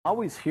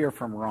Always hear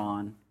from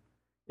Ron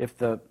if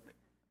the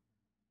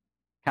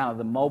kind of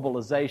the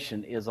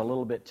mobilization is a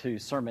little bit too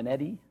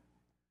sermonette-y.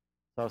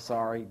 So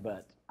sorry,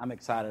 but I'm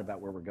excited about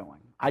where we're going.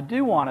 I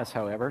do want us,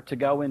 however, to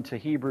go into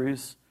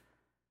Hebrews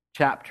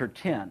chapter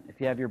 10.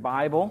 If you have your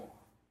Bible,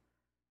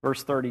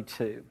 verse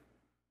 32.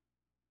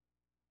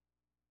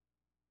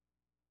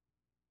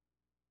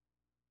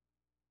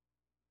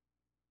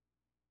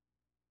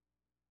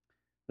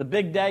 The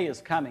big day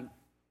is coming.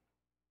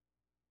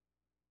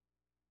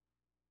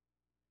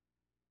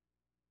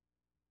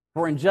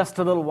 For in just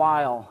a little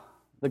while,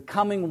 the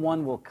coming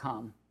one will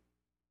come.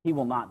 He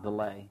will not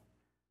delay.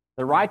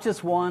 The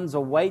righteous ones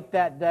await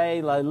that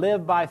day. They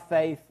live by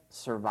faith,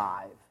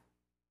 survive.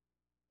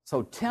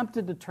 So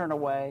tempted to turn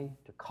away,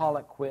 to call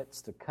it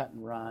quits, to cut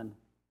and run,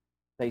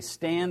 they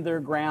stand their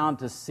ground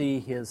to see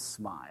His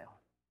smile.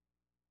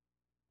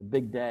 The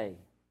big day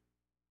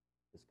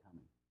is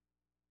coming.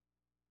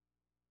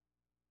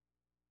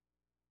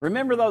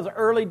 Remember those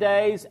early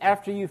days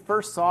after you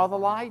first saw the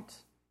light?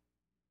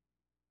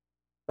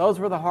 Those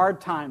were the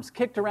hard times,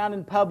 kicked around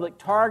in public,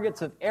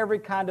 targets of every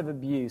kind of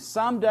abuse.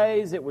 Some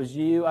days it was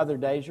you, other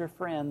days your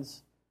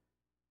friends.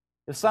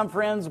 If some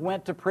friends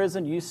went to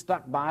prison, you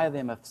stuck by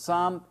them. If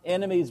some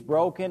enemies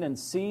broke in and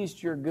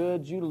seized your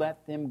goods, you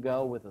let them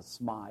go with a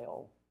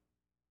smile.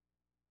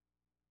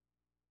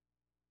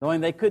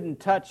 Knowing they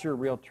couldn't touch your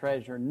real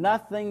treasure,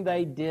 nothing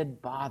they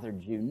did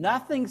bothered you.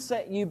 Nothing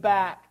set you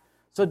back.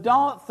 So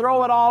don't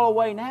throw it all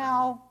away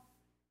now.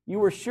 You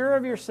were sure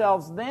of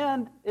yourselves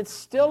then. It's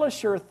still a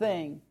sure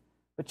thing.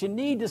 But you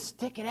need to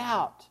stick it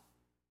out.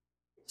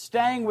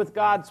 Staying with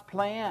God's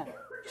plan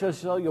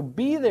so you'll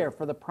be there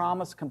for the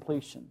promised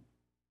completion.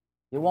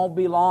 It won't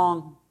be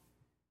long.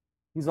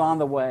 He's on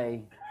the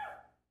way.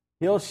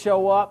 He'll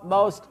show up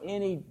most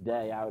any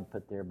day, I would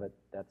put there, but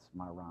that's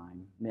my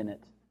rhyme.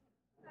 Minute.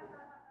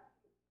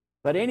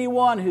 But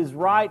anyone who's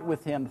right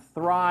with Him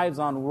thrives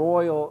on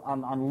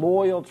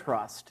loyal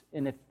trust.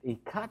 And if he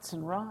cuts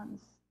and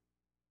runs,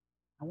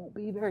 I won't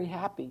be very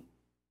happy.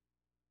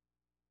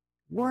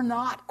 We're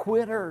not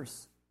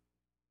quitters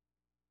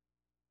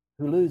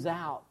who lose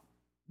out.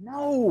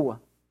 No.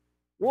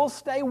 We'll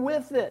stay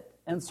with it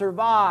and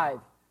survive,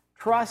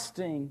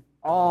 trusting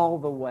all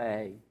the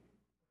way.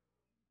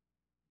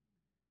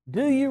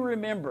 Do you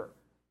remember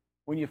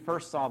when you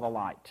first saw the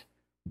light?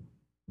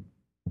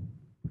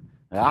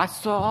 I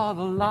saw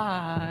the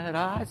light,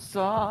 I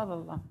saw the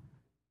light.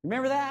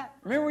 Remember that?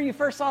 Remember when you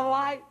first saw the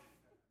light?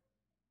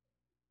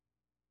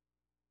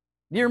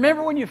 Do you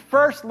remember when you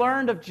first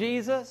learned of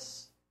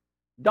Jesus?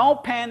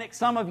 Don't panic,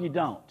 some of you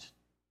don't.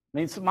 I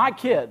mean, my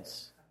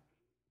kids,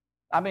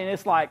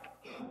 it's like,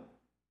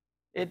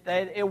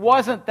 it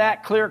wasn't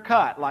that clear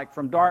cut, like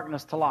from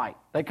darkness to light.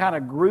 They kind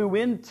of grew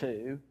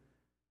into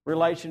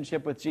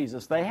relationship with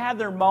Jesus. They had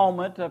their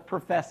moment of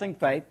professing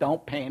faith.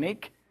 Don't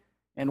panic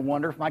and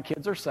wonder if my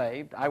kids are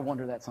saved. I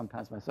wonder that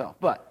sometimes myself.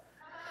 But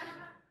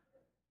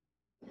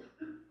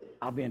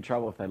I'll be in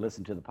trouble if they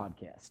listen to the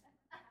podcast.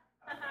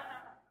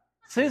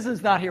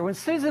 Susan's not here. When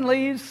Susan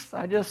leaves,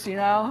 I just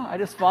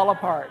fall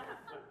apart.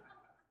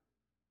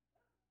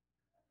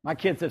 My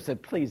kids have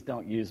said, please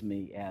don't use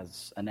me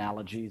as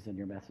analogies in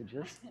your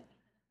messages.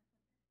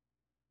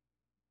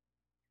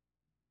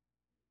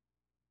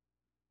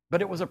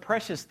 But it was a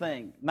precious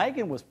thing.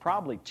 Megan was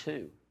probably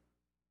 2.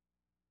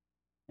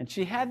 And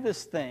she had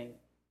this thing.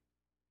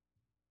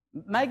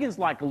 Megan's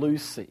like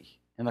Lucy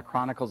in the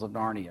Chronicles of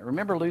Narnia.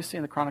 Remember Lucy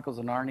in the Chronicles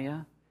of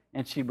Narnia?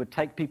 And she would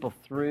take people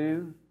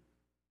through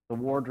the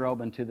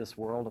wardrobe into this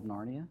world of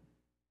Narnia.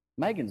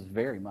 Megan's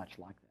very much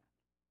like that.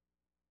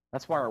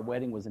 That's why our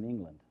wedding was in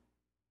England.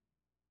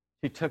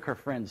 She took her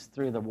friends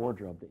through the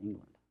wardrobe to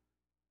England.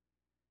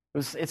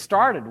 It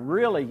started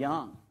really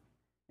young.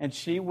 And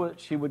she would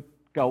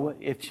go,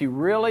 if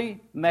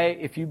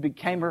you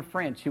became her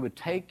friend, she would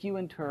take you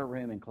into her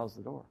room and close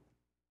the door.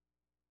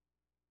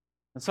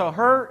 And so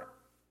her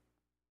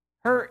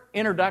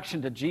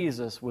introduction to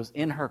Jesus was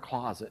in her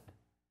closet,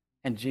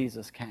 and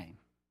Jesus came.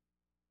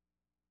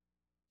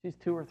 She's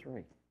 2 or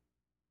 3.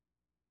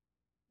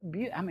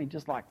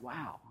 Just like,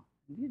 wow.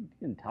 You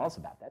didn't tell us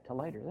about that till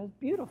later. That was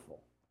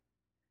beautiful.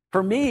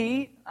 For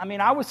me,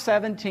 I was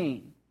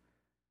 17.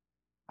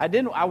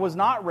 I was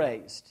not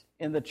raised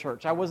in the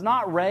church. I was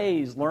not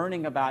raised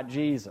learning about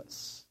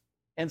Jesus.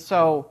 And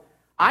so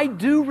I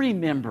do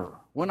remember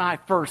when I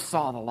first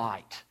saw the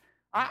light.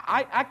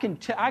 I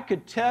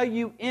could tell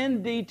you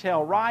in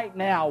detail right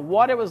now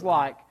what it was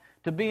like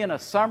to be in a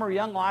summer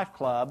Young Life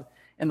Club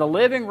in the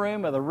living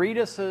room of the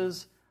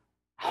Reedus's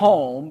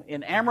home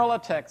in Amarillo,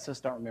 Texas.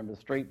 Don't remember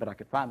the street, but I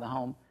could find the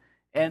home.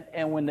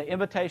 And when the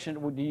invitation,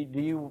 do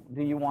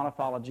you want to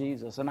follow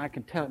Jesus? And I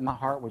can tell my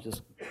heart was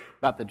just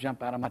about to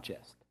jump out of my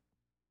chest.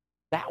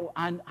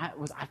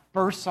 I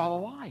first saw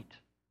the light.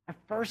 I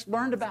first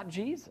learned about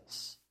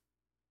Jesus.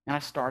 And I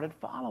started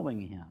following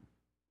Him.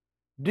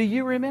 Do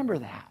you remember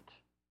that?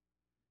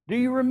 Do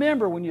you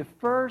remember when you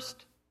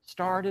first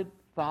started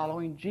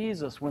following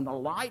Jesus, when the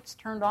lights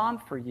turned on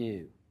for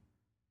you,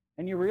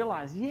 and you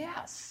realized,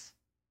 yes,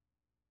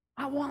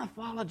 I want to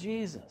follow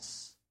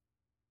Jesus.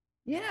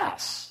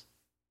 Yes.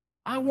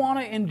 I want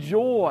to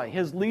enjoy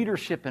His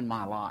leadership in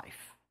my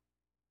life.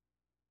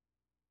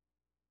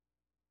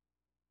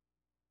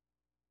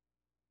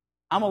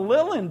 I'm a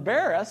little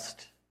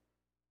embarrassed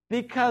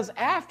because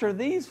after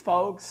these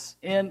folks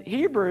in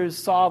Hebrews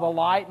saw the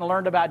light and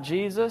learned about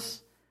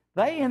Jesus,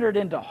 they entered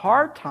into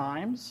hard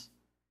times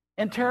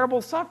and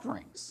terrible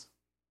sufferings.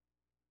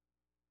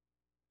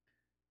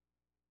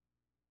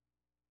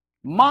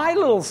 My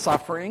little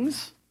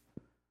sufferings,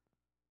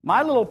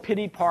 my little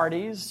pity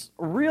parties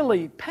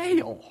really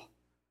pale.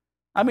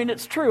 I mean,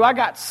 it's true. I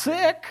got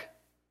sick.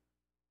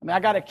 I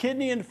got a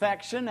kidney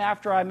infection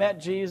after I met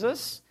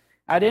Jesus.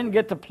 I didn't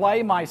get to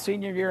play my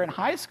senior year in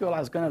high school. I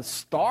was going to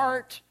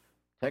start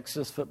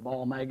Texas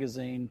Football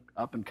Magazine,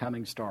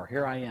 up-and-coming star.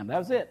 Here I am. That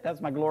was it. That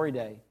was my glory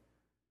day.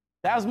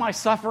 That was my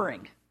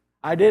suffering.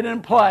 I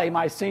didn't play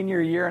my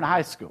senior year in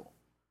high school.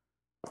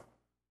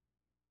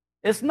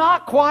 It's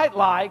not quite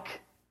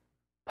like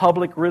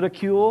public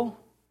ridicule,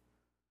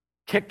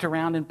 kicked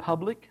around in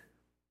public,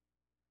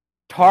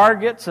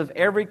 targets of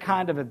every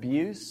kind of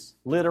abuse,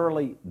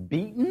 literally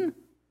beaten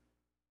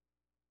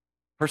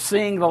for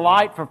seeing the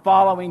light, for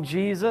following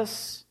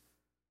Jesus,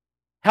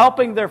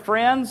 helping their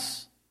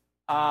friends,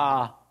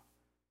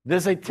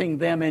 visiting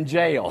them in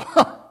jail.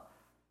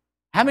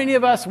 How many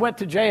of us went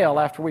to jail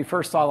after we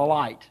first saw the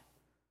light?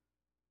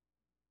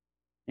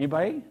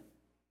 Anybody?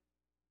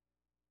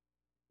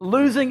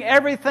 Losing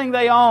everything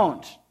they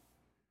owned.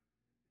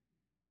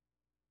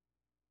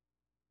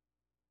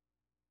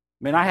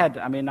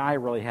 I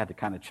really had to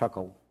kind of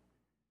chuckle.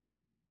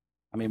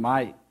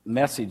 My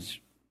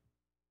Message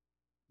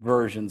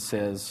version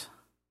says,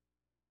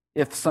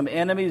 if some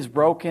enemies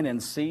broke in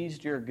and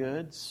seized your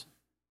goods,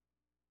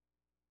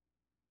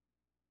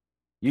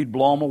 you'd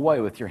blow them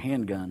away with your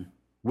handgun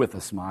with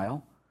a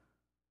smile.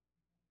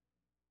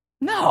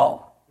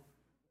 No,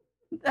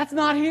 that's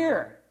not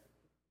here.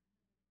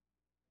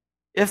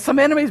 If some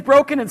enemies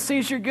broke in and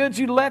seized your goods,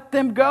 you let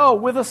them go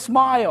with a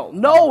smile,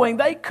 knowing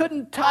they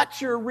couldn't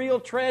touch your real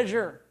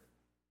treasure.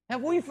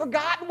 Have we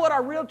forgotten what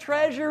our real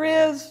treasure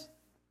is?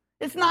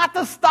 It's not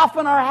the stuff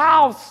in our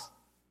house.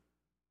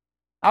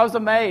 I was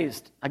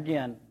amazed,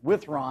 again,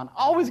 with Ron.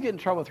 I always get in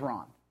trouble with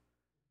Ron.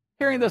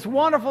 Hearing this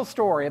wonderful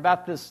story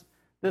about this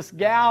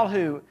gal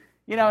who,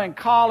 in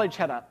college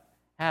had a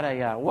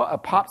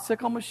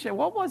popsicle machine.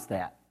 What was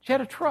that? She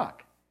had a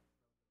truck.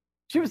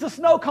 She was a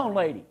snow cone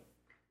lady.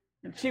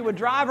 And she would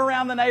drive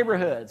around the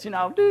neighborhoods,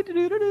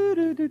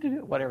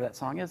 whatever that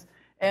song is.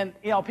 And,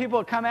 people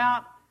would come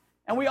out,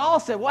 and we all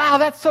said, wow,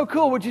 that's so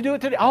cool. Would you do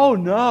it today? Oh,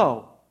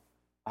 no.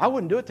 I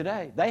wouldn't do it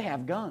today. They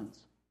have guns.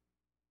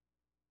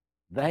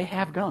 They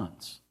have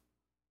guns.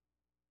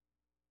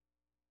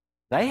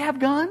 They have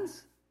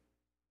guns?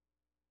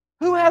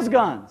 Who has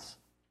guns?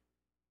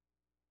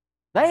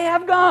 They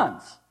have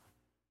guns.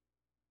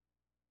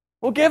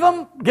 Well, give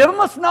them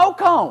a snow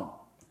cone.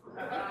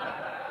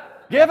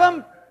 Give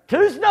them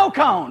 2 snow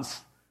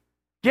cones.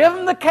 Give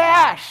them the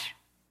cash.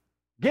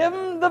 Give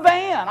them the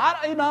van.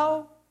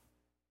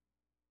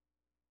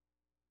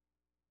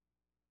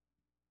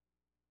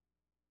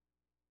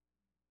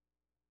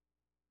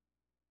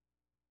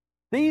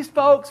 These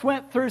folks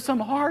went through some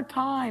hard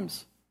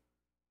times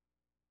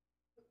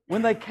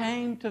when they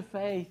came to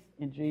faith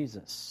in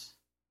Jesus.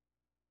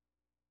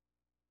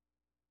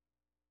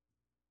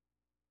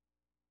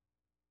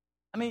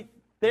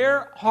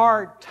 Their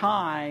hard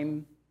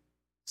time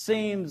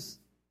seems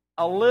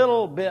a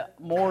little bit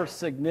more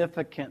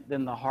significant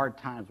than the hard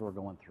times we're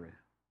going through.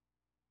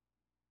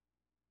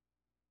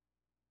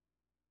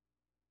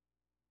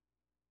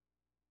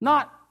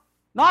 Not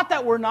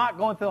that we're not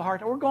going through a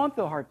hard time. We're going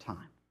through a hard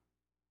time.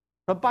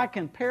 But by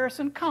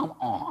comparison, come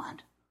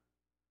on.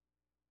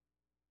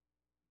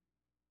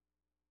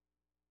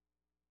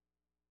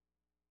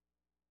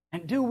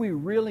 And do we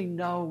really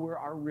know where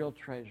our real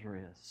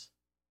treasure is?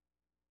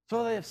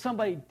 So that if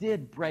somebody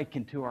did break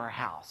into our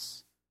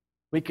house,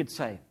 we could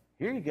say,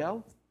 here you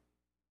go.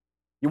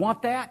 You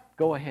want that?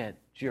 Go ahead.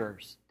 It's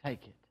yours.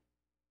 Take it.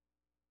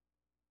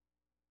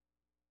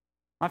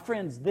 My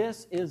friends,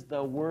 this is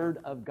the Word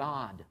of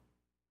God.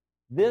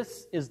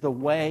 This is the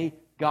way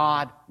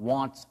God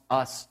wants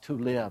us to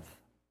live.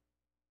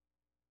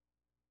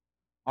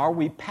 Are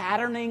we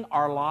patterning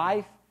our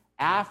life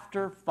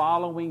after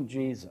following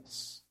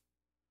Jesus?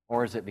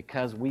 Or is it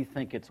because we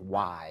think it's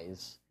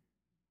wise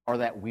or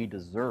that we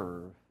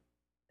deserve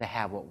to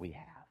have what we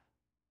have?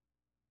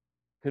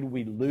 Could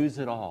we lose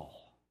it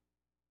all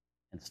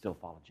and still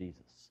follow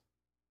Jesus?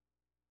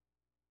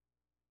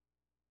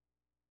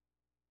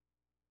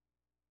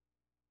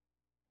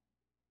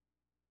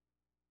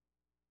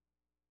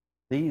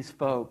 These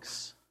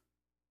folks,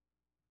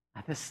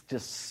 this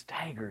just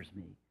staggers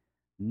me.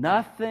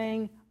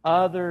 Nothing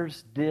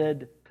others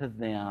did to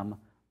them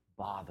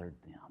bothered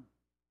them.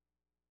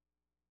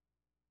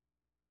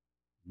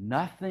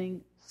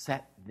 Nothing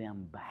set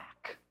them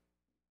back.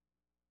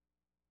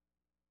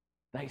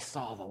 They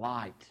saw the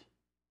light.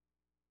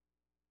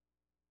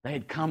 They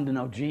had come to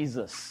know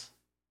Jesus.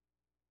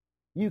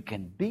 You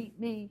can beat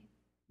me.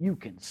 You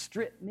can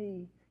strip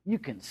me. You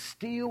can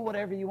steal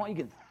whatever you want.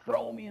 You can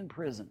throw me in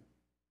prison.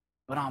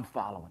 But I'm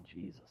following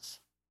Jesus.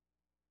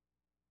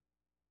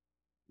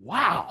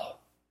 Wow.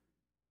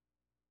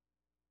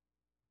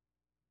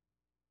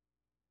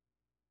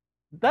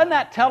 Doesn't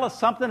that tell us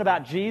something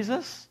about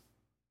Jesus?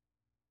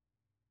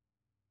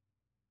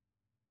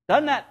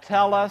 Doesn't that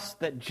tell us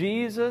that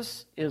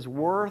Jesus is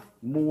worth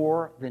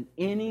more than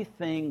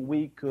anything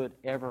we could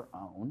ever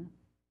own?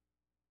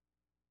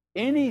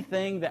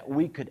 Anything that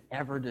we could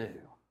ever do?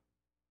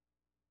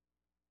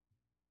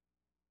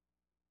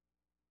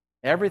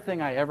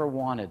 Everything I ever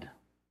wanted,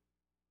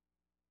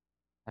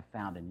 I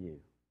found in you.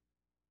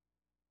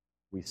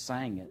 We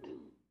sang it.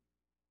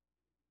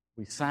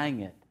 We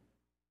sang it,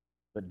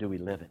 but do we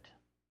live it?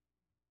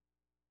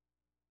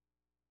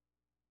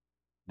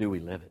 Do we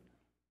live it?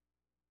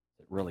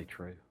 Is it really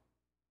true?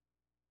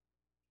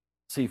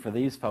 See, for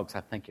these folks,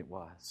 I think it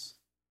was.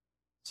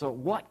 So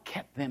what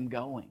kept them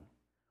going?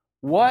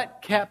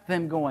 What kept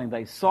them going?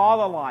 They saw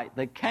the light.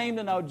 They came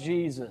to know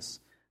Jesus.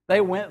 They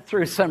went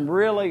through some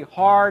really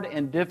hard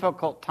and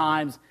difficult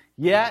times,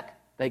 yet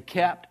they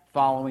kept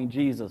following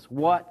Jesus.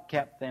 What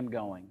kept them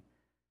going?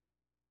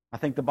 I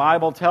think the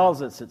Bible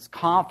tells us it's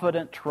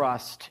confident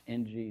trust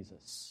in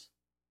Jesus.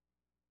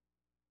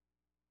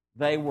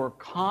 They were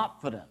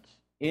confident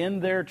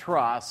in their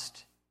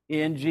trust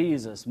in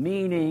Jesus,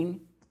 meaning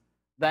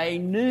they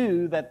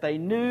knew that they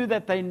knew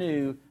that they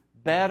knew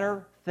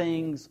better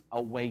things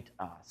await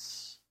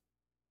us.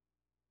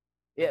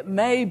 It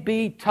may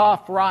be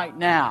tough right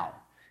now,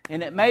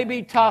 and it may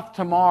be tough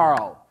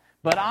tomorrow,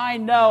 but I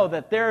know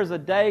that there's a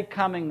day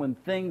coming when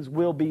things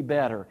will be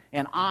better,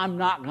 and I'm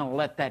not going to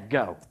let that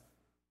go.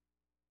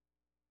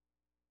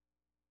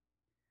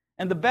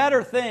 And the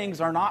better things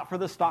are not for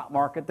the stock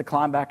market to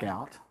climb back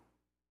out.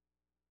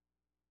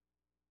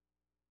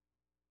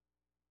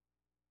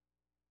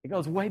 It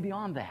goes way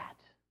beyond that.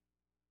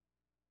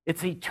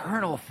 It's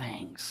eternal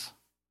things.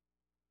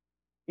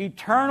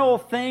 Eternal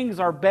things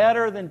are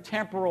better than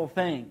temporal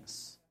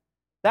things.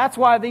 That's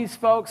why these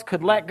folks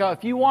could let go.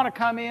 If you want to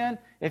come in,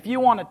 if you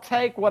want to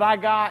take what I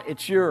got,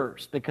 it's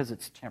yours because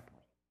it's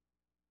temporal.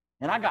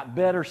 And I got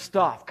better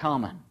stuff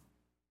coming.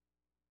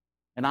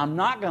 And I'm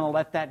not going to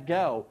let that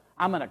go.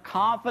 I'm going to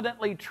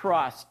confidently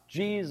trust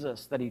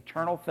Jesus that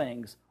eternal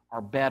things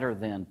are better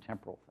than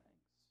temporal things.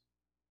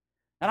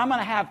 And I'm going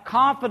to have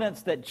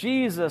confidence that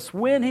Jesus,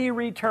 when He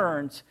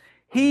returns,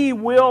 He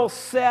will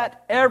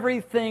set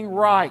everything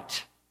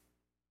right.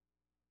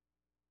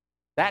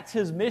 That's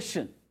His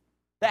mission.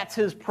 That's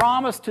His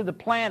promise to the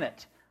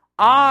planet.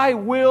 I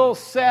will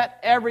set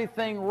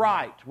everything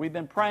right. We've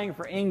been praying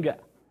for Inga.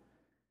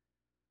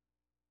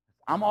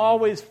 I'm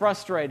always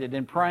frustrated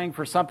in praying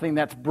for something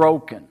that's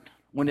broken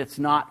when it's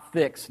not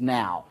fixed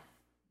now.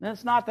 And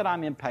it's not that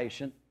I'm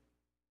impatient.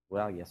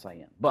 Well, yes, I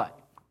am.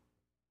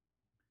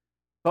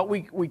 But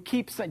we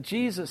keep saying,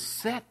 Jesus,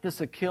 set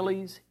this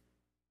Achilles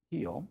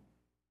heel,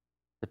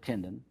 the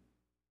tendon,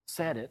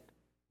 set it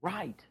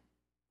right.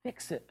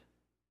 Fix it.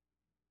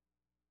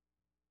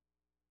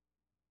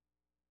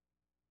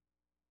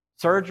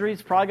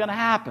 Surgery's probably going to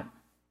happen.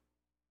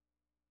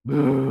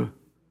 But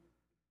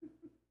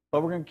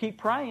we're going to keep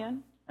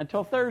praying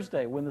until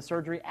Thursday when the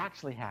surgery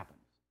actually happens.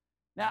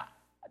 Now,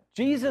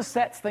 Jesus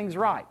sets things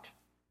right.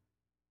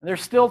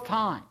 There's still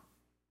time.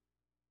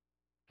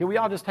 Can we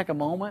all just take a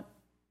moment?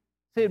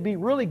 See, it'd be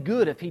really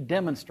good if He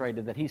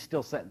demonstrated that He's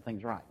still setting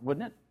things right,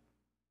 wouldn't it?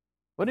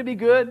 Wouldn't it be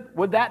good?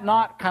 Would that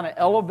not kind of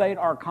elevate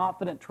our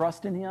confident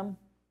trust in Him?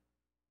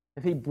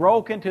 If He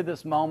broke into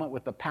this moment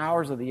with the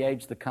powers of the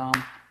age to come,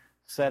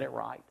 set it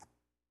right.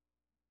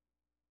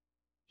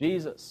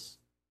 Jesus,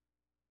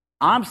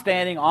 I'm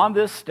standing on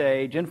this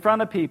stage in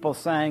front of people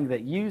saying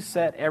that you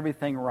set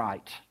everything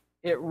right.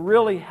 It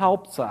really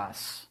helps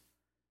us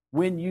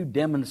when you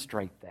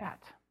demonstrate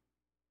that.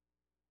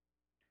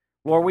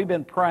 Lord, we've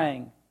been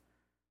praying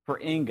for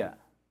Inga.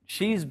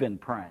 She's been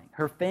praying.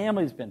 Her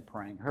family's been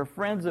praying. Her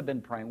friends have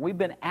been praying. We've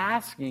been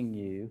asking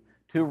you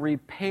to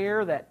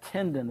repair that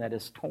tendon that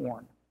is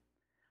torn.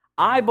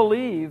 I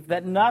believe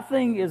that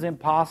nothing is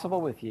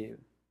impossible with you.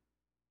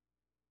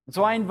 And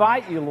so I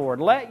invite you,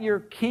 Lord, let your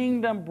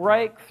kingdom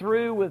break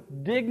through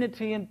with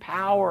dignity and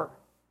power.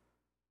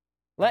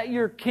 Let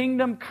your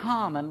kingdom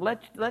come and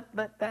let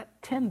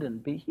that tendon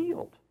be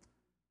healed.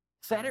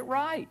 Set it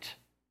right.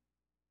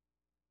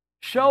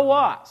 Show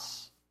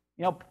us.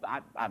 You know,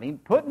 I mean,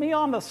 put me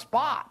on the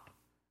spot.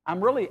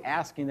 I'm really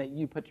asking that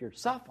you put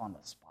yourself on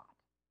the spot.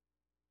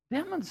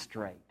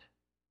 Demonstrate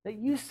that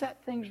you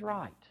set things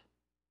right.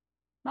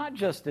 Not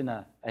just in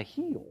a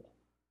heel,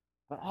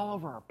 but all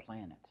over our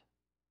planet.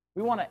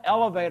 We want to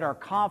elevate our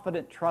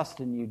confident trust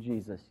in you,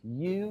 Jesus.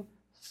 You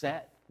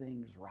set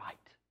things right.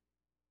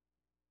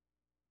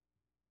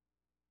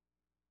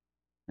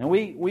 And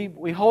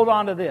we hold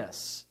on to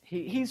this.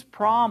 He's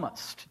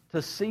promised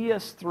to see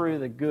us through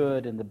the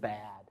good and the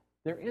bad.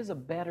 There is a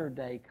better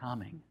day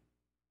coming.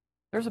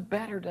 There's a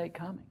better day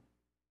coming.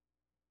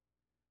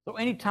 So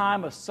any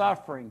time of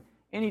suffering,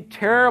 any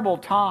terrible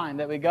time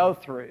that we go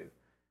through,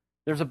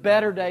 there's a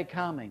better day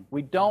coming.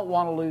 We don't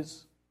want to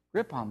lose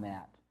grip on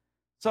that.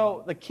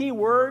 So the key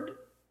word,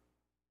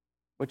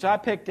 which I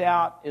picked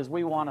out, is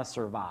we want to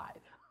survive.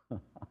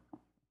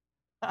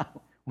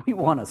 We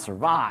want to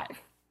survive.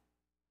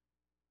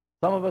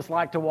 Some of us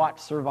like to watch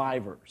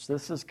Survivors.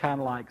 This is kind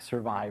of like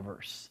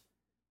Survivors.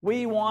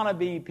 We want to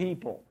be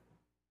people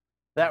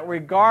that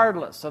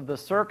regardless of the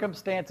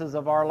circumstances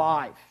of our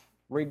life,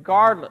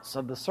 regardless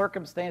of the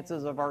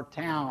circumstances of our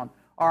town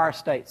or our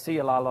state, see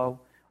you, Lalo,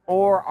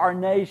 or our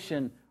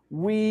nation,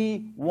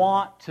 we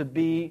want to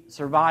be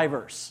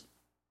survivors.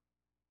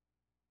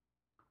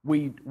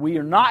 We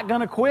are not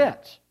going to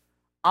quit.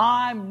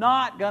 I'm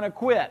not going to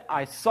quit.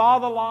 I saw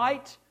the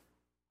light.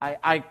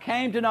 I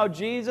came to know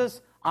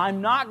Jesus.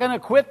 I'm not going to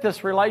quit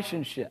this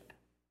relationship.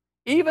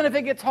 Even if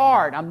it gets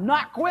hard, I'm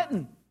not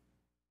quitting.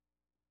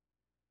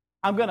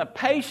 I'm going to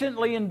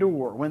patiently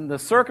endure. When the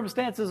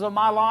circumstances of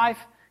my life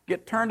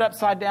get turned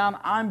upside down,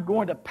 I'm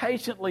going to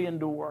patiently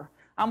endure.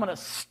 I'm going to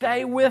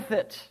stay with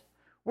it.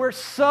 We're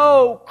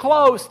so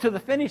close to the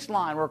finish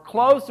line. We're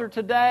closer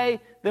today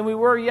than we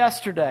were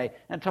yesterday.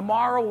 And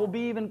tomorrow will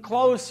be even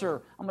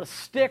closer. I'm going to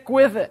stick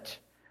with it.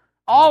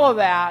 All of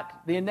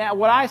that,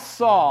 what I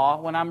saw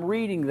when I'm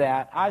reading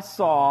that, I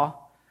saw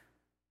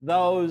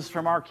those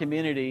from our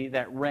community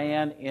that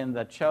ran in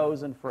the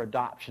Chosen for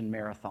Adoption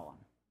Marathon.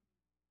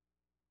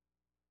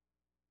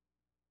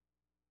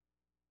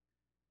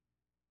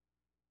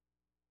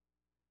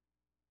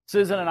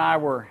 Susan and I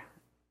were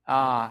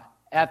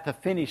at the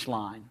finish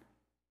line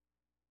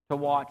to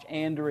watch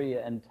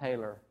Andrea and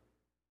Taylor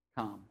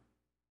come.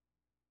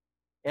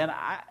 And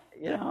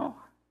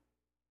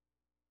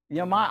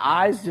my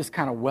eyes just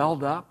kind of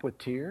welled up with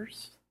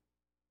tears.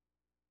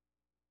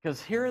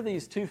 Because here are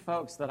these two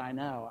folks that I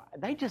know.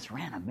 They just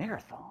ran a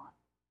marathon.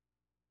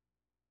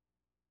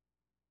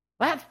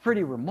 That's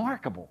pretty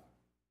remarkable.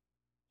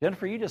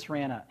 Jennifer, you just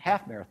ran a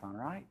half marathon,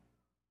 right?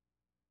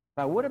 If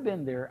I would have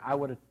been there, I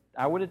would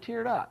have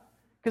teared up.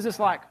 Because it's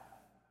like,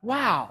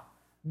 wow,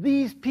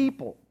 these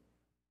people,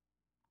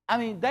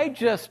 they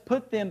just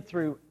put them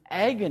through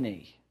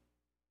agony.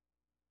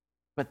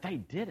 But they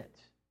did it.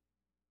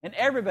 And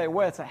everybody,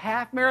 whether it's a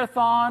half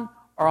marathon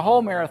or a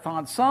whole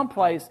marathon,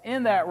 someplace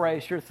in that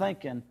race you're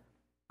thinking,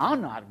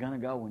 I'm not going to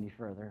go any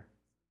further.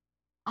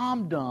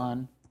 I'm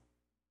done.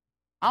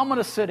 I'm going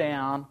to sit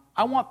down.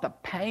 I want the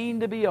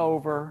pain to be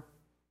over.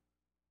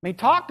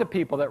 Talk to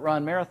people that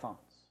run marathons.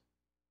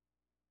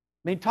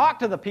 Talk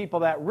to the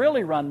people that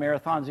really run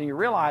marathons, and you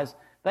realize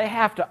they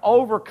have to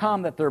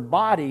overcome that their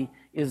body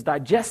is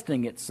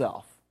digesting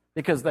itself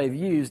because they've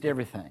used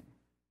everything.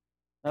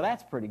 Now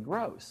that's pretty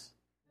gross.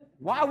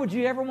 Why would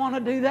you ever want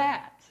to do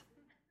that?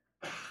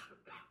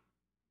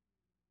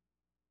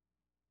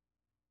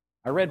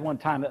 I read one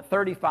time that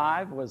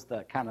 35 was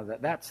the kind of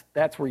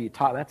that's where you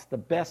talk. That's the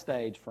best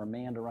age for a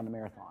man to run a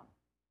marathon.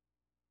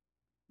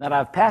 Now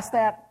I've passed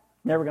that,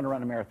 never going to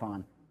run a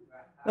marathon.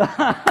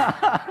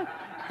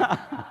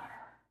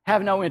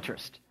 Have no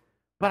interest.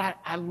 But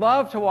I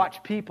love to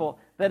watch people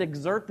that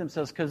exert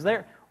themselves because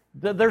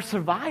they're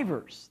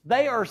survivors.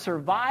 They are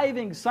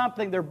surviving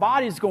something. Their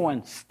body's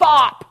going,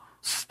 stop,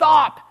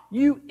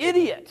 you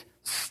idiot,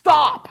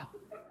 stop.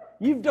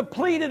 You've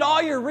depleted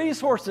all your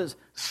resources.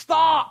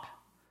 Stop.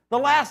 The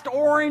last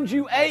orange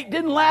you ate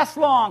didn't last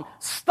long.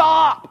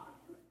 Stop.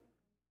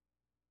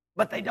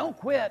 But they don't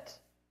quit.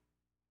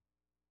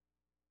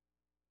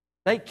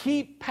 They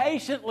keep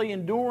patiently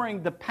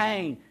enduring the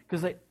pain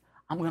because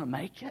I'm going to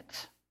make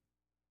it.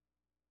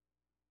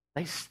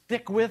 They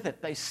stick with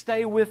it. They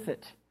stay with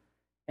it.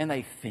 And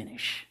they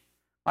finish.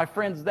 My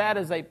friends, that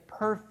is a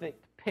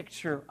perfect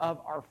picture of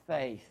our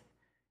faith.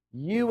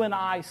 You and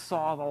I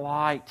saw the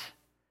light.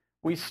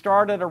 We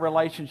started a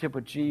relationship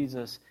with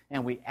Jesus,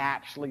 and we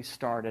actually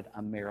started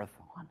a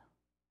marathon.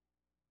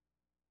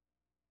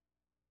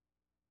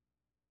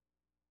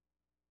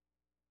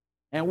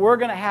 And we're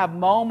going to have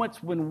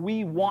moments when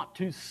we want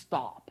to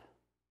stop.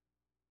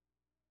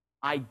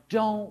 I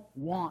don't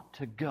want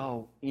to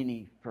go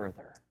any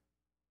further.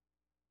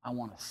 I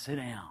want to sit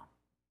down.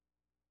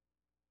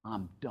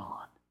 I'm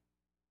done.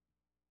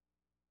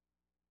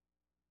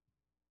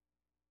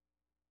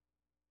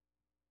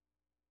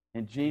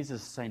 And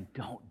Jesus is saying,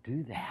 don't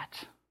do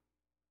that.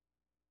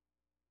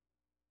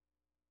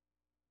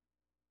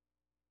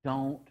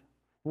 Don't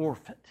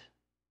forfeit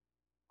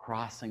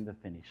crossing the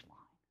finish line.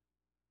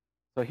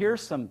 So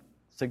here's some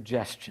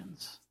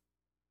suggestions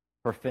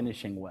for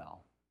finishing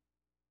well.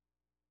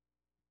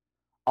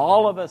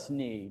 All of us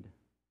need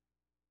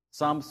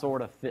some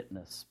sort of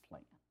fitness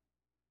plan.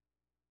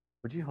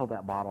 Would you hold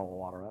that bottle of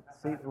water up?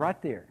 See, right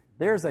there.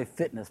 There's a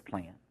fitness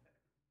plan.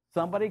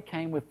 Somebody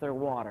came with their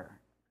water.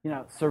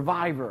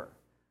 Survivor.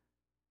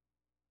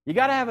 You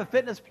got to have a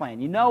fitness plan.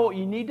 You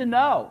need to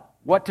know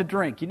what to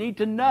drink. You need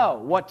to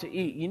know what to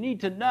eat. You need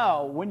to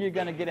know when you're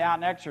going to get out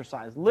and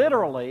exercise.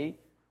 Literally,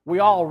 we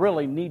all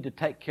really need to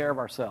take care of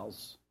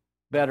ourselves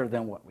better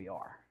than what we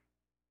are.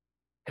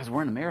 Because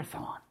we're in a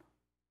marathon.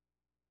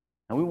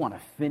 And we want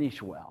to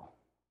finish well.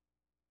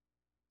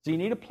 So you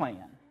need a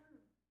plan.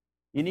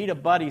 You need a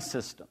buddy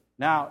system.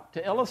 Now,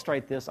 to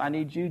illustrate this, I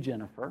need you,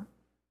 Jennifer.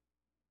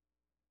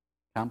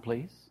 Come,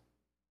 please.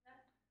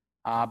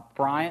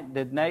 Bryant,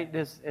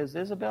 is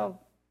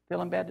Isabel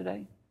feeling bad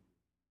today?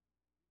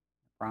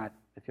 Bryant,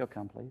 if you'll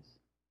come, please.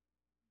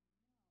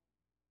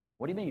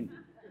 What do you mean?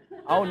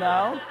 Oh,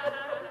 no?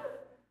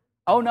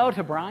 Oh, no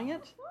to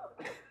Bryant?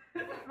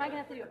 Am I going to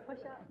have to do a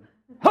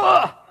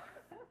push-up?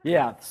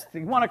 Yeah,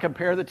 you want to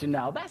compare the two?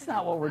 No, that's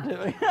not what we're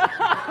doing.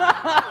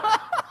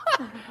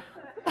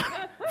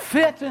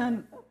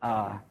 Fitting.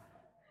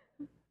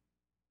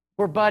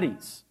 We're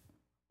buddies.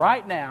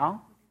 Right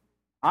now,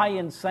 I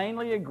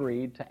insanely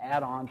agreed to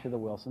add on to the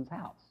Wilson's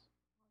house.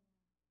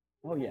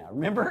 Oh, yeah,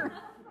 remember?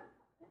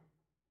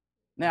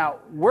 Now,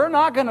 we're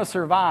not going to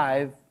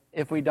survive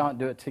if we don't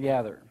do it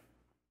together.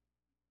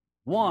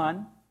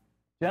 One,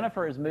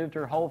 Jennifer has moved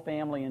her whole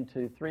family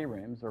into 3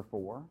 rooms or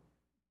 4,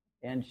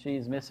 and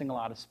she's missing a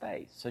lot of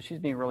space. So she's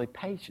being really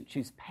patient.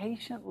 She's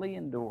patiently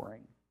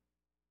enduring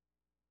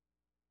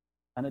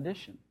an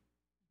addition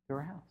to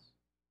her house.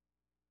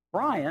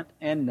 Bryant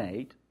and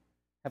Nate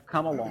have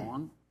come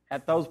along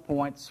at those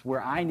points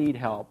where I need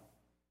help,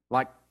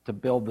 like to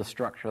build the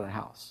structure of the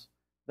house.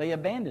 They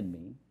abandoned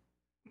me.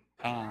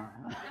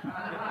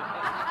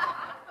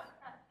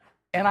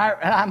 And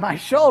my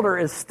shoulder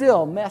is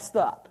still messed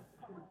up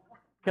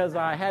because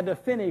I had to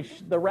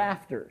finish the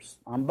rafters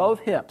on both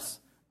hips.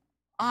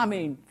 I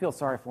mean, feel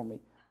sorry for me.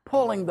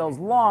 Pulling those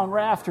long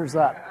rafters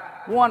up,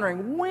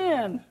 wondering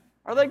when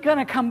are they going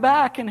to come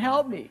back and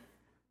help me?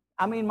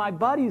 I mean, my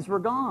buddies were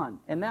gone,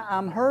 and now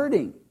I'm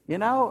hurting,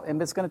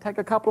 and it's going to take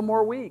a couple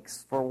more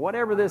weeks for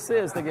whatever this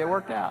is to get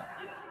worked out.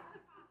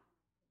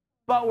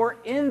 But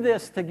we're in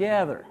this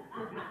together.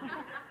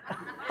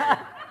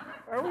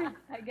 Are we?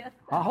 I guess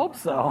so. I hope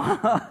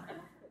so.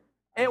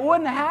 It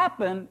wouldn't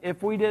happen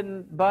if we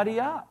didn't buddy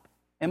up.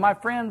 And my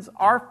friends,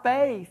 our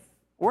faith,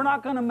 we're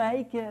not going to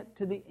make it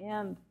to the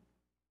end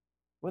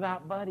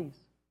without buddies.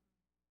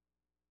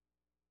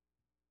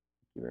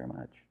 Thank you very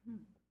much.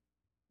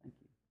 Thank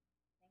you.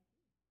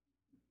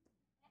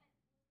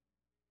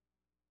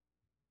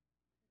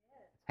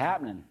 It's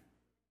happening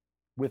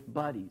with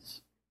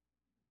buddies.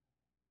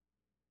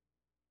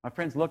 My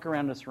friends, look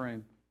around this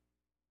room.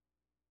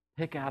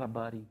 Pick out a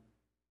buddy.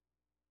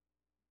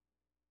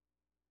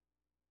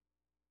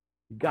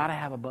 You've got to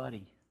have a buddy.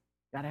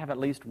 You've got to have at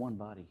least one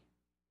buddy.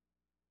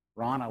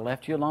 Ron, I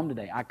left you alone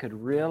today. I could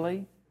have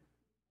really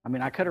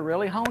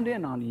honed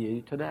in on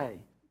you today.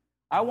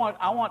 I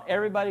want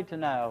everybody to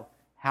know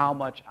how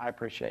much I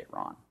appreciate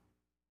Ron.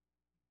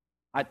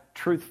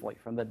 Truthfully,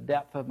 from the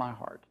depth of my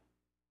heart.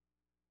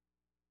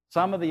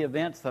 Some of the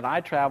events that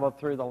I traveled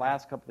through the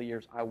last couple of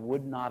years, I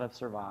would not have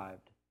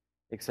survived,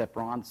 except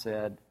Ron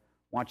said,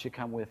 "Why don't you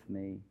come with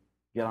me,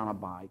 get on a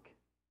bike,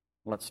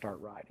 let's start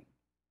riding."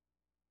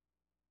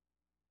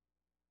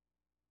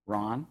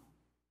 Ron,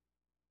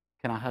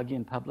 can I hug you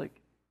in public?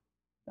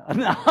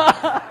 No.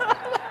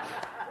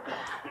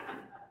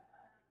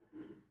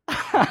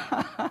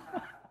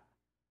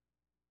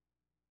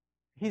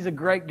 He's a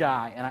great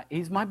guy, and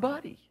he's my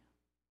buddy.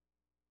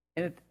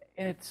 And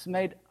it's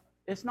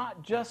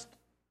not just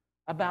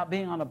about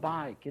being on a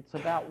bike. It's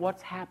about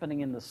what's happening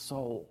in the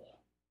soul.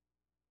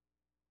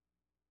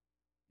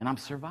 And I'm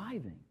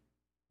surviving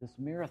this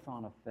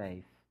marathon of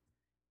faith.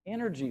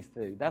 Energy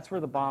food, that's where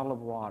the bottle of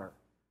water.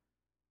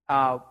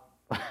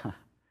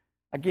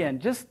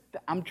 Again,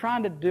 I'm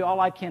trying to do all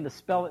I can to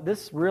spell it.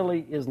 This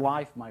really is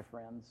life, my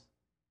friends.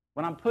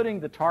 When I'm putting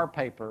the tar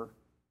paper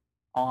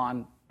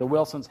on the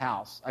Wilson's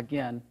house,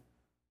 again,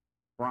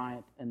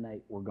 Bryant and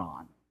Nate were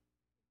gone.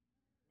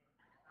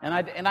 And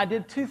I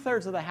did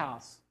 2/3 of the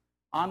house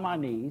on my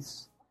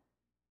knees.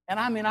 And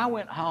I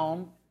went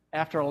home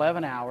after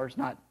 11 hours,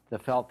 not the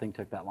felt thing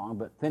took that long,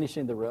 but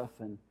finishing the roof,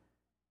 and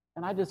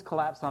I just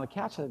collapsed on the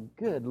couch and said,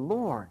 "Good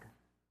Lord,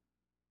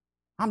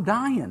 I'm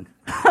dying."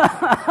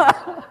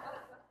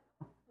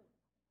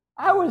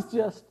 I was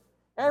just,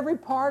 every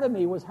part of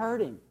me was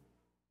hurting.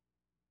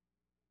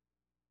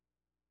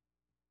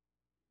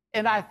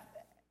 And I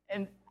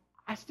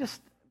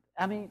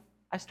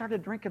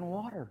started drinking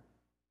water.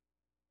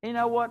 You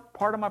know what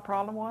part of my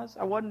problem was?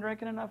 I wasn't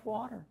drinking enough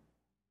water.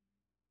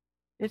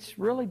 It's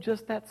really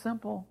just that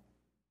simple.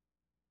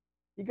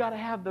 You got to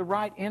have the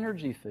right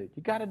energy food.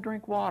 You got to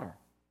drink water.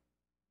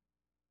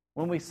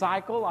 When we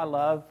cycle, I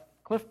love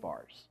Cliff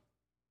Bars.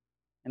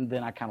 And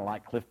then I kind of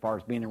like Cliff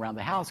Bars being around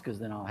the house because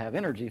then I'll have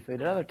energy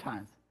food at other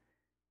times.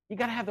 You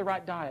got to have the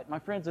right diet. My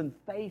friends, in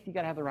faith, you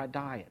got to have the right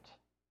diet.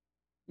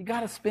 You got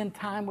to spend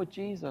time with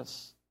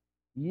Jesus.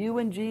 You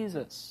and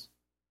Jesus.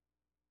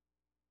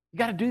 You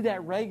got to do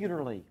that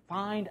regularly.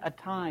 Find a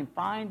time,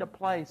 find a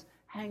place,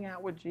 hang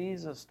out with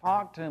Jesus,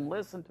 talk to Him,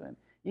 listen to Him.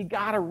 You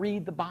got to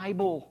read the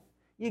Bible.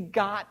 You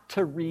got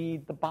to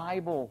read the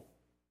Bible.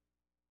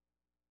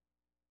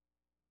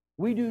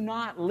 We do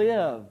not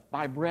live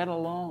by bread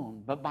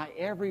alone, but by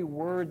every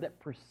word that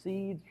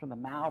proceeds from the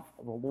mouth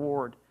of the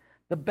Lord.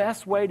 The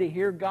best way to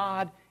hear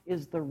God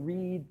is to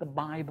read the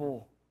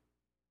Bible.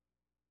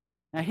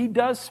 Now, He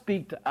does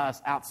speak to us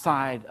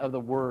outside of the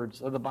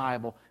words of the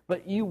Bible,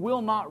 but you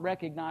will not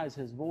recognize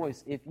His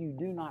voice if you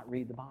do not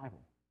read the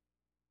Bible.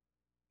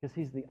 Because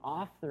He's the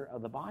author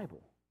of the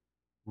Bible.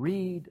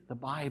 Read the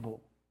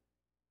Bible.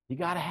 You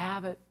got to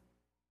have it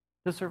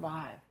to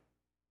survive.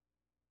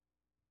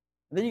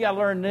 And then you got to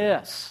learn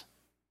this.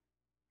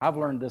 I've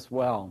learned this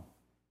well.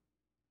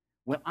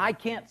 When I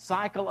can't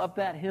cycle up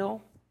that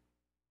hill,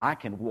 I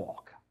can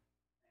walk.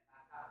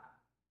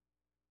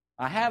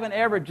 I haven't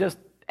ever just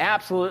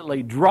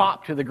absolutely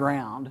dropped to the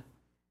ground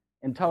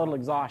in total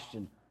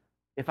exhaustion.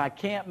 If I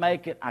can't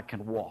make it, I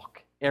can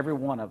walk. Every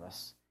one of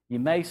us. You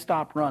may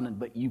stop running,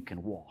 but you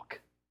can walk.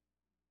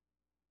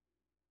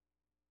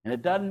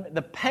 And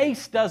the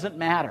pace doesn't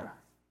matter.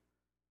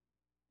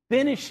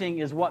 Finishing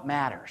is what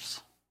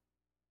matters.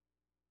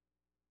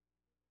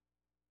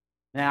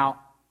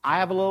 Now, I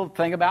have a little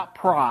thing about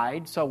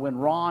pride, so when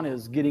Ron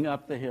is getting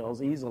up the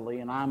hills easily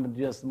and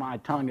my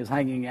tongue is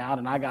hanging out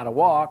and I got to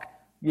walk,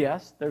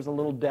 yes, there's a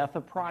little death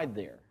of pride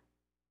there.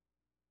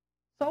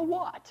 So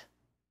what?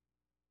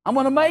 I'm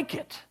going to make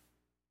it.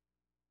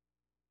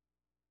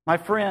 My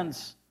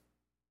friends,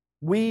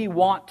 we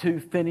want to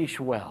finish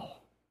well.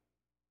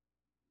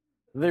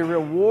 The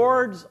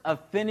rewards of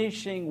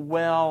finishing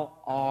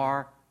well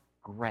are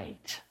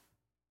great.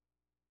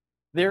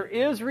 There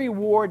is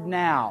reward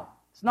now.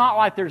 It's not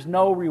like there's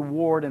no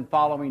reward in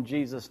following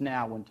Jesus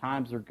now when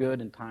times are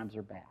good and times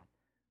are bad.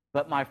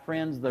 But my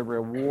friends, the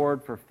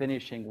reward for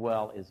finishing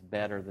well is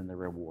better than the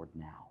reward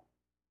now.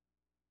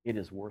 It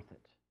is worth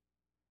it.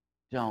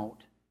 Don't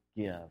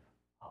give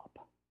up.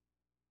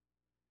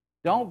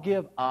 Don't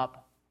give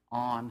up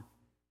on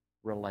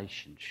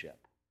relationship.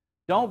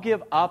 Don't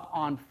give up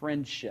on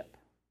friendship.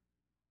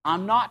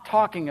 I'm not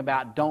talking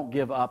about don't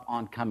give up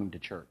on coming to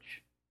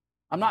church.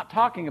 I'm not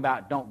talking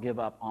about don't give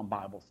up on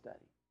Bible study.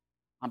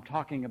 I'm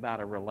talking about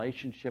a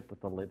relationship with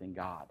the living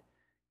God.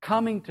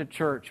 Coming to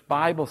church,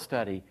 Bible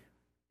study,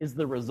 is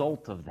the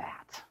result of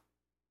that.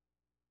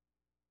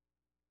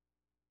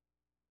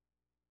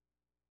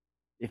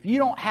 If you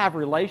don't have a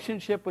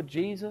relationship with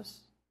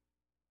Jesus,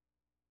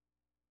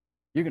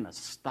 you're going to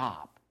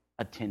stop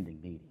attending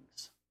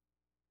meetings.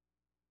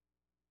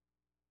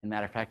 As a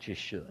matter of fact, you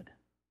should.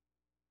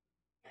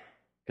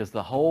 Because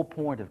the whole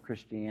point of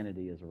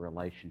Christianity is a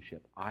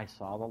relationship. I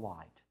saw the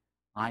light.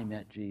 I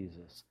met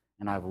Jesus.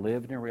 And I've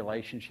lived in a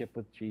relationship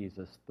with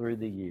Jesus through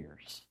the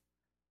years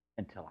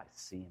until I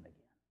see Him again.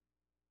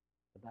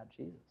 It's about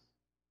Jesus.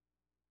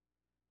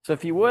 So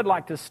if you would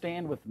like to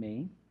stand with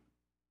me,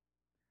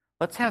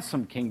 let's have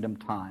some kingdom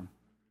time.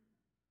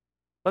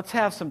 Let's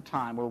have some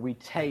time where we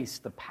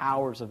taste the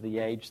powers of the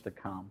age to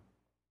come.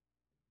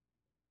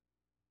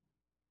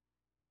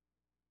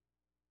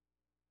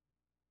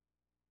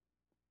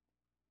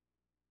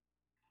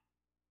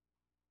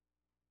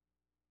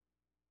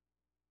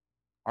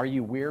 Are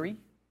you weary?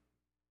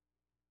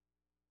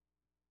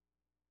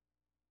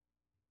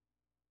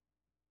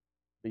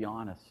 Be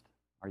honest.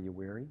 Are you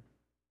weary?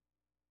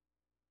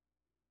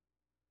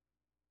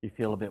 You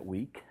feel a bit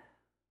weak?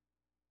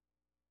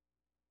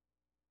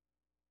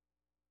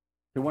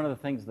 See, one of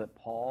the things that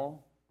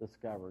Paul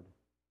discovered,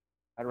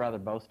 I'd rather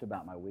boast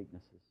about my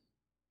weaknesses.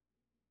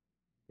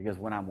 Because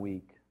when I'm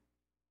weak,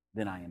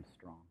 then I am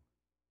strong.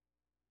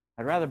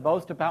 I'd rather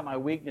boast about my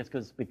weakness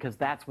because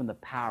that's when the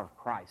power of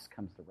Christ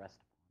comes to rest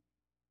upon me.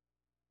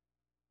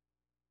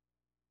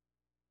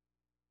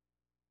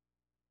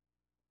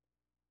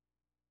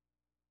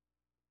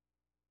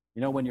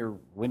 You know, when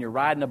you're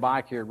riding a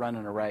bike or you're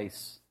running a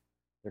race,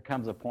 there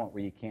comes a point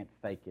where you can't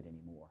fake it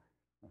anymore.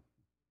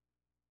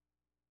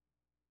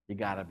 You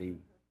got to be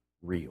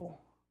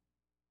real.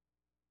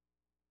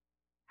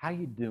 How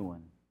you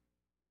doing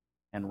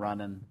in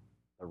running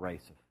the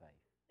race of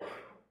faith?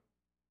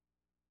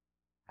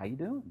 How you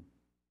doing?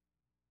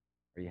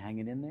 Are you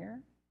hanging in there?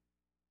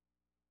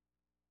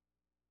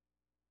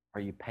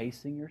 Are you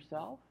pacing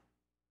yourself?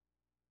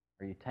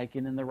 Are you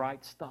taking in the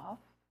right stuff?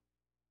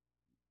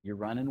 You're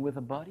running with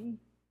a buddy?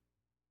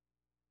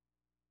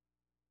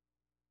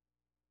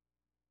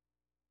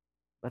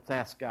 Let's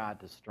ask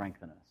God to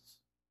strengthen us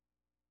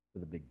for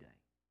the big day.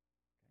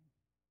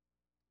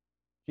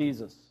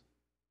 Jesus,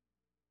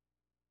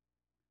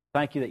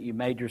 thank you that you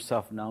made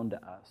yourself known to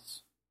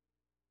us.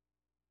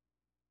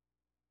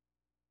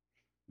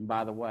 And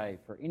by the way,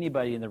 for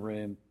anybody in the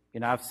room,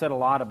 I've said a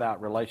lot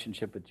about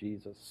relationship with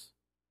Jesus.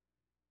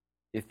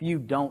 If you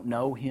don't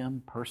know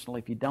Him personally,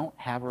 if you don't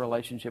have a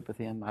relationship with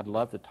Him, I'd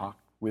love to talk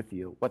with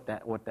you what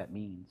that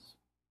means.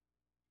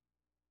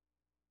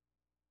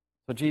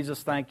 So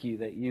Jesus, thank you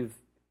that you've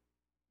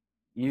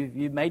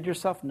made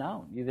yourself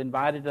known. You've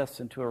invited us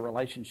into a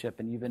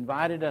relationship, and you've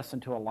invited us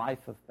into a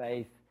life of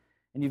faith,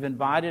 and you've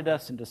invited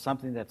us into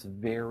something that's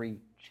very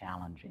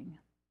challenging.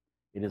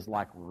 It is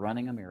like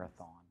running a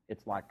marathon.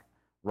 It's like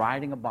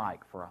riding a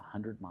bike for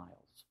 100 miles.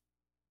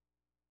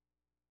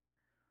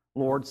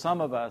 Lord,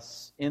 some of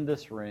us in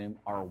this room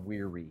are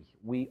weary.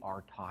 We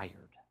are tired.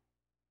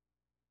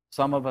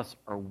 Some of us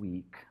are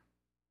weak.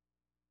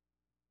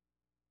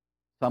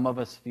 Some of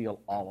us feel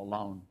all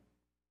alone.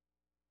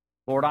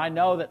 Lord, I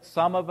know that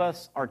some of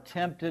us are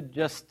tempted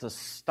just to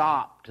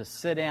stop, to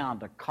sit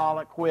down, to call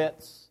it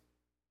quits.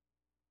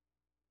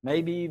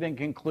 Maybe even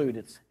conclude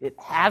it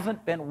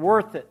hasn't been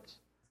worth it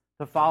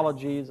to follow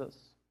Jesus.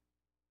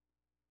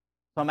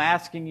 So I'm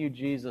asking you,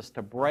 Jesus,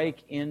 to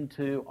break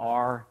into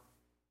our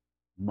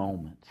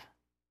moment.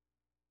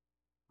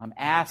 I'm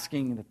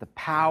asking that the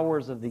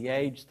powers of the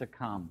age to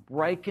come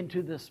break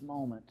into this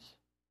moment.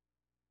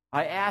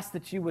 I ask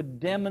that you would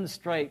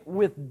demonstrate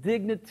with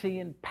dignity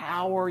and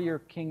power your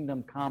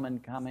kingdom come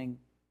and coming.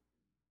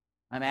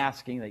 I'm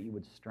asking that you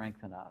would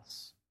strengthen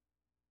us.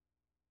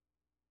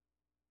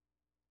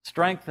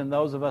 Strengthen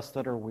those of us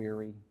that are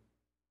weary.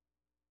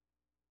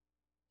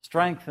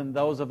 Strengthen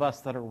those of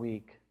us that are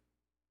weak.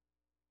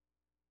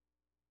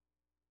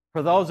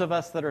 For those of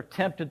us that are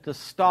tempted to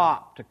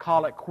stop, to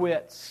call it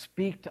quits,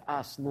 speak to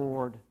us,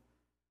 Lord.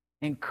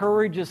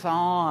 Encourage us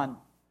on.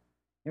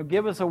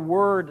 Give us a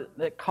word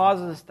that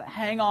causes us to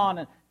hang on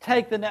and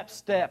take the next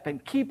step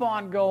and keep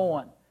on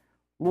going.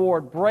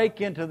 Lord,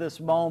 break into this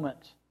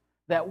moment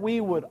that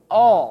we would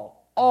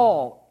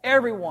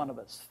every one of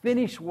us,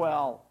 finish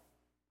well.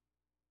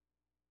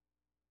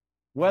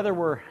 Whether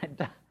we're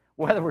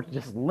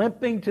just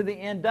limping to the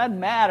end, doesn't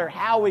matter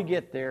how we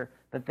get there,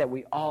 but that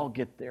we all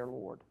get there,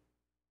 Lord.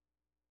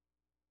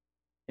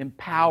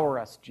 Empower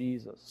us,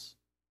 Jesus,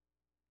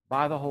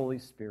 by the Holy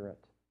Spirit,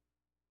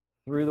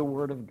 through the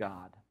Word of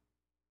God,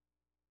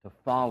 to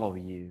follow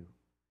you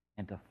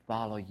and to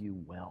follow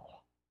you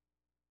well.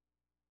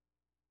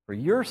 For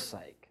your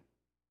sake,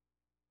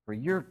 for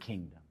your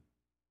kingdom,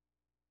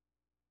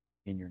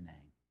 in your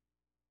name.